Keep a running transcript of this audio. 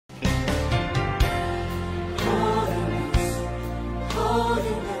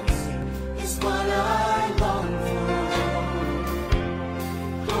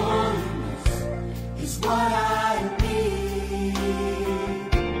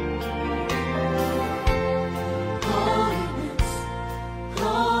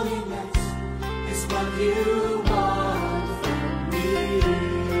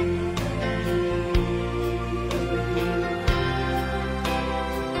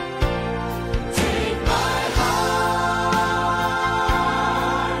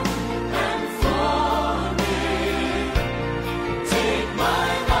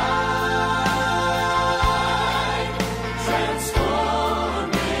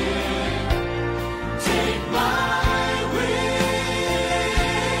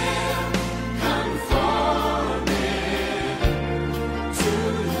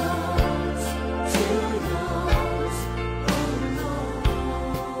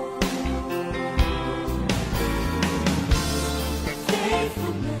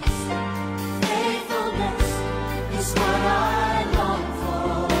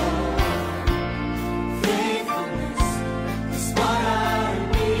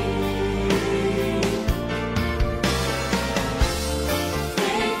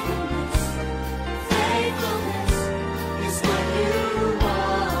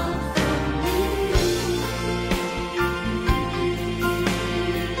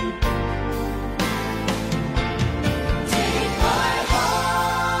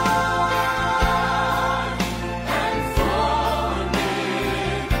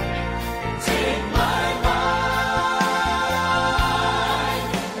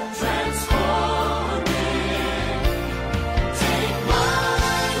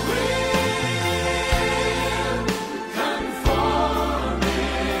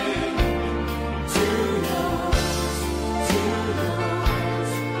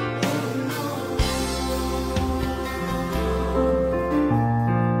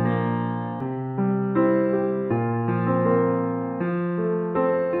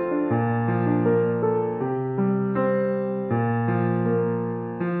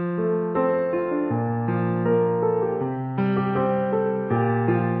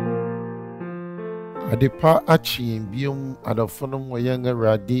Adepa achi biom adafonum wayanga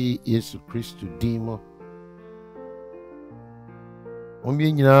rade Yesu Kristo dimo.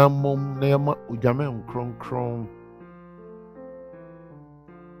 Omye nyina mom na yama ujame nkronkron.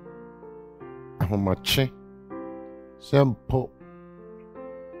 Ahomache sempo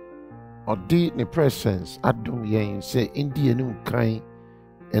odi ne presence adom yen se indi enu kan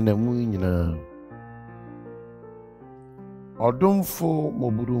enamu nyina. Odomfo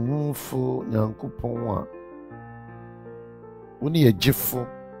moburuhunfo nyankopon a woni yegifo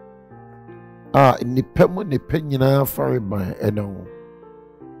a nipa mu nipa nyina fariban eno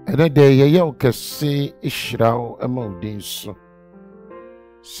ene de yeye okese ihirawo ema odin so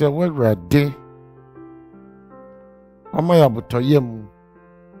se wawrade ama yabotoyem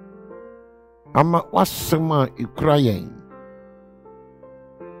ama wasema ikura yen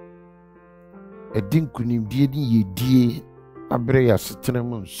edin kunimdie ni yedie abre ya setena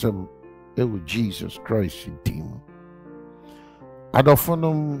nsem ewo Jesus Christ dim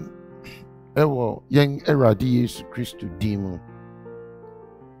adofonom ewo yen erade Yesu Kristo dim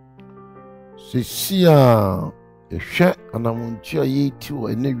sesia ehwe anamonti ayeti wo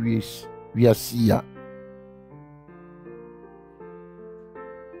ene wiasia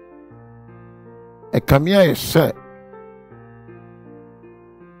ekamia ese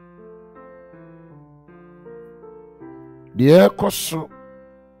die koso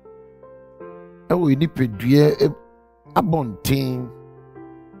ewo inipedue abonten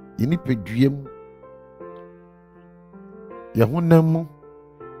inipeduem yahunamu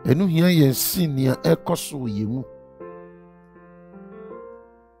enu hia yensinia ekoso yemu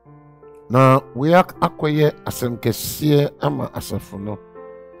na we akoye asemkese ama asafo no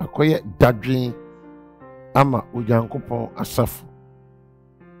akoye dadwen ama Onyankopon asafo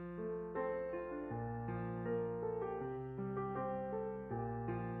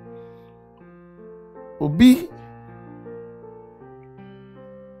obi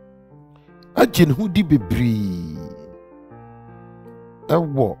agin hudi bebri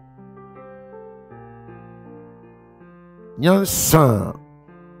ewo nyansa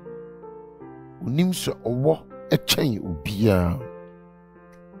unim so owo echen obia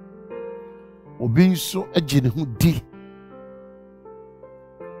obi nso agin hudi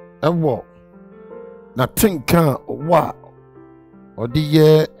ewo na tenka owo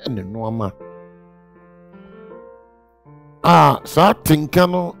odiye ene noama sa tinka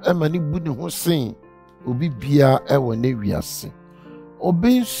no emani bu ne ho sen obi bia ewo na wiase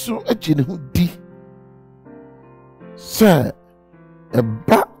obi nso agye ne ho di se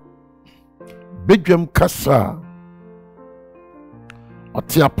eba bedwam kasa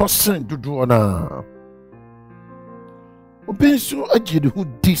oti aposen dudu na obi nso agye ne ho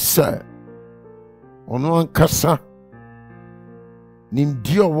di se ono ankasa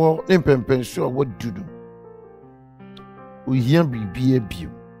nimdi owo ne pempenso owo dudu ohia bibia bio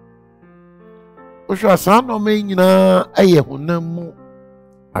ohwa saa no me nyina aye honam mu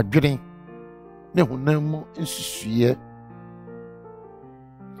adwene ne honam mu nsusuye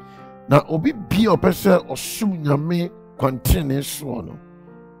na obi bia opese osum nyame kwantene so no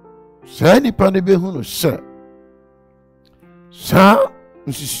saa nipa ne behu no se saa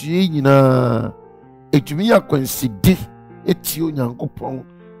nsusuye nyina etumi yakwansidi eti Onyankopon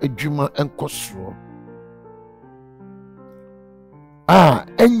adwuma enkosoro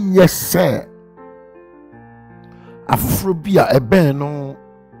enye se afufuro bia eben no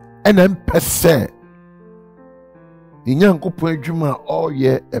ena mpese Nyankopon adwuma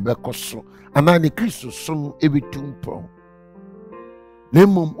oye ebekoso anani Kristo som ebetumpo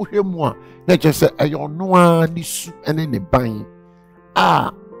nemum ohwemu a na chese ayono a nisu ene ne ban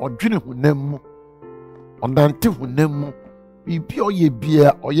odwene honam mu ondante honam mu bibia oye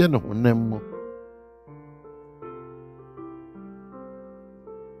bia oye ne honam mu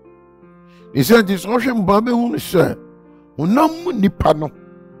Ise dis ohwe mbabe hu se honam mu nipa no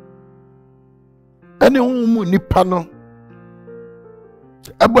ene hu mu nipa no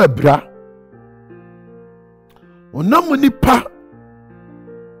ebo abra honam mu nipa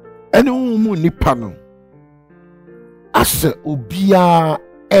ene hu mu nipa no ase obia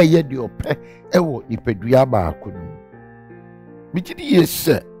eye de ope ewo nipadua baako no migidi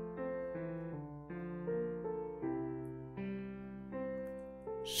yese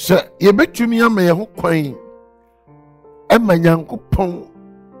se yebetumi ama ye ho kwan ema Nyankopon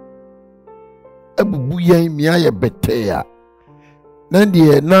abubu yen mia ye betea na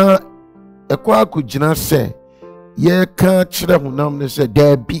de na ekwa akugina se ye ka kire honam ne se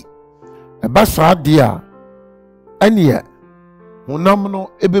dabi eba saade a ane honam no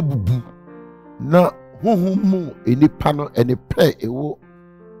ebebubu na honhom mu enipa no ene pe ewo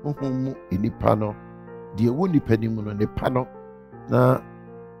honhom mu enipa no de wo nipa ni mu no nipa no na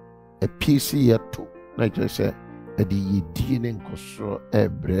a piece yato na je se e de yedie ne nkoso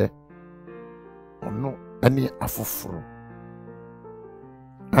ebre ono ani afoforo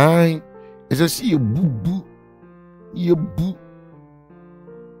ai ese si yebu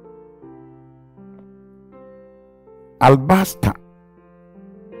albaster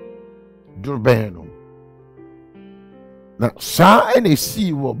durbeno na sa ene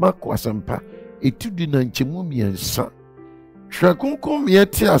si wo makwasampa etudi na nchemu miensa hwekunkum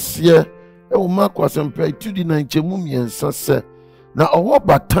yeti ase e wo makwasampa etudi na nchemu miensa se na owo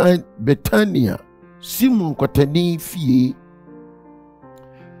batan Betania Simon kwatani fie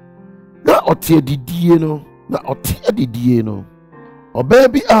na ote adidie no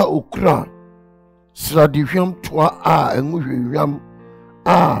obabi a okura sradihwam toa a enwohwehwam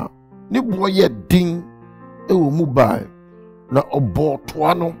a ne boye din e wo mu bai na obo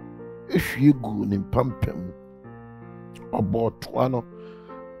toa no ehwie gu ne mpampam obo toa no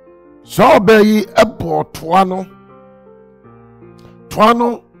so obayi ebo toa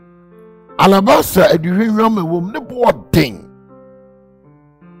no alabasa aduhwehwam ewom ne bo din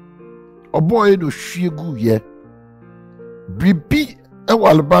oboy no hwie gu ye bibi e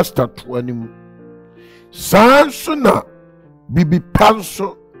alabasta toa ni mu sanso na bibi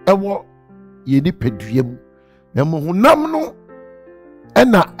panso ewo ye ni peduam na mo honam no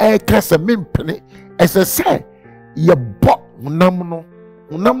ena ekasa mempene esese ye bo honam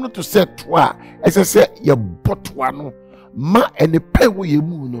no to se toa esese ye bo toa no ma ene pe wo ye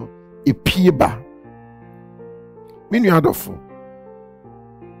mu no epie ba minu adofo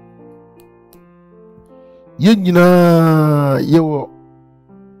ye nyina yewo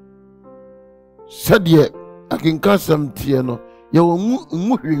sadie akinka samtie no yewo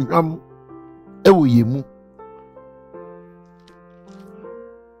mu hwehwam ewo yemu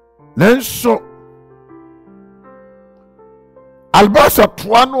nenso albasa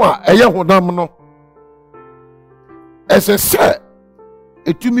toa no a eye honam no esese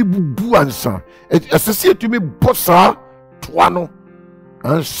etumi bubu ansa esese etumi bosa toa no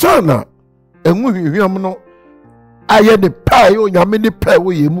ansa na enwu hwehwam no aye de pai o nyame de pai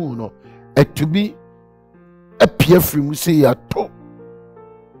wo yemu no etumi apia frim se ya to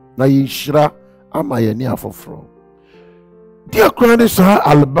na yinshira ama ye ni afoforo dia kura de sa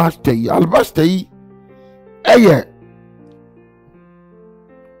albaster yi eye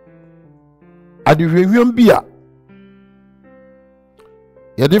adihwehwam bia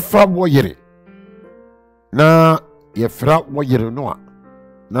ye de fa wo yire na ye fra wo yire no a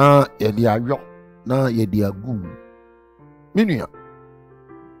na ye de ayo na ye de agum minua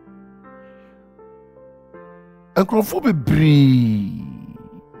enkrofo bebre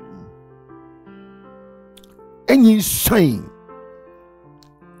enyi san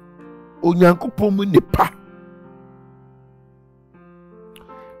onyankopon mu nipa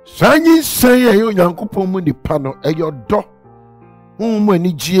sanyi san ye onyankopon mu nipa no eyodo mu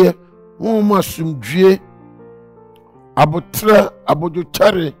anigye mu asumdwe abotra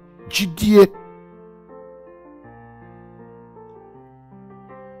abodotare gidie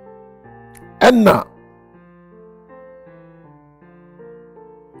enna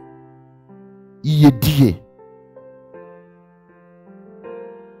yedie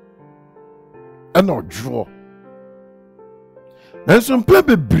enna odwo nanso mpa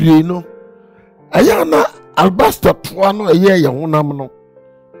bebre no ayana albaster toa no eye honam no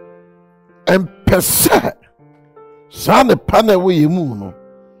empese sa ne pane wo yemu no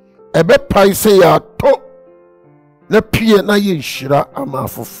ebe pai se ya to na pie na ye nhira ama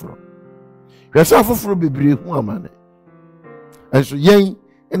afoforo hwese afoforo bebre hu amane enso yen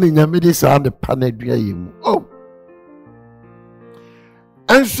ene nyame de sa ne pane adua yemu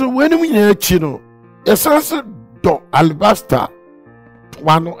enso wenim nyina chi no yesanse do albaster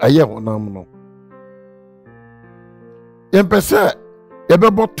toa no eye honam no yempese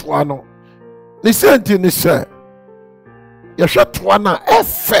yebebo toa no ni senti ni se yehwe toa na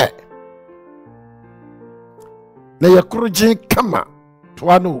efe na yekrogye kama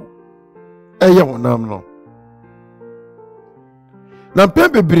toa no eye honam no na mpe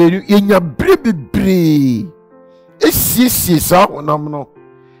bebre yenya bebre esiesie sa honam no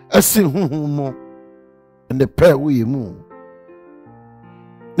esi huhumo ne pe wo yemu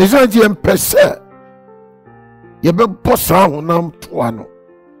ni senti yempese yebe bosa honam toa no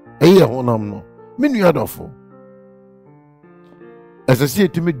eye honam no minu adofo esese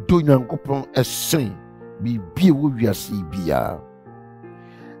etumi do nyankopon esen bibie wo wiase bia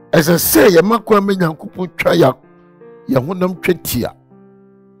esese ye makwa me nyankopon twa ya honam twetia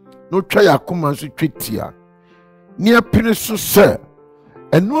no twa ya koma so twetia ni apene so se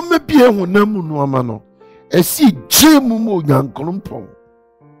eno ma bie honam no ama no esi jemu mo nyankrompon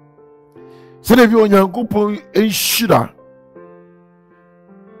sene bi onyankopon enhyira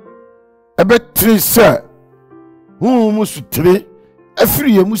ebetre se hu musutre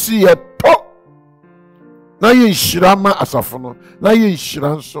afiri ye musi ye to na ye nhyira ma asafo no na ye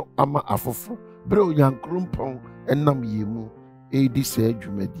nhyira nso ama afofo bre onyankrompon enam yemu edi se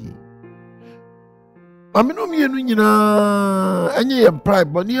adwumadi amino mienu nyina enye ye mpai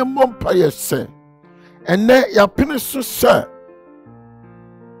bo ne mmompa ye se ene ya pene so se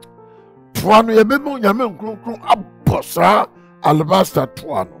tuano ye bebe onyame nkronkron abosa alabasta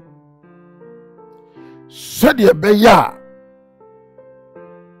tuano sede be ya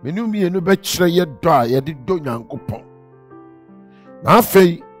menu mienu be kire ye do a ye de do nyankopon na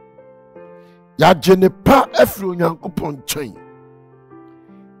afei ya gene pa afri onyankopon chen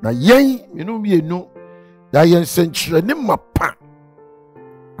na yen menu mienu ya yen senchire ne mapa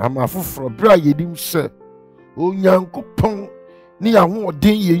ama foforo bra yedim se onyankopon ni ya ho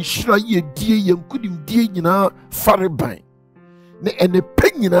den ye nhyira ye die ye nkudim die nyina fare ban ne ene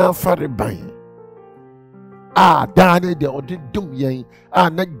pe nyina fare ban a dane de odi dum yen a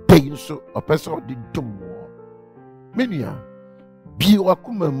na den so opese odi dum wo menua bi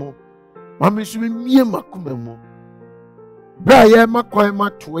wakuma mu mame so mie makuma mu bra ye makwan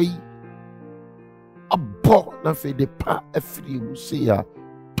matoi abo na fe de pa afiri mu se ya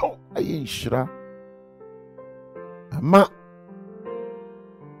to aye nhyira ama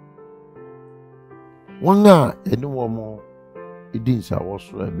wanga eni wo mo edinsa wo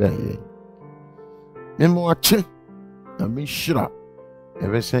so ebe ye memo ache na me nhyira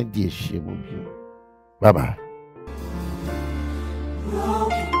ebe san di ehie mu bi bye bye.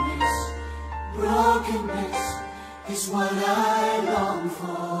 Brokenness is what I long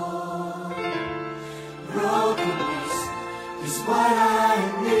for. Brokenness is what I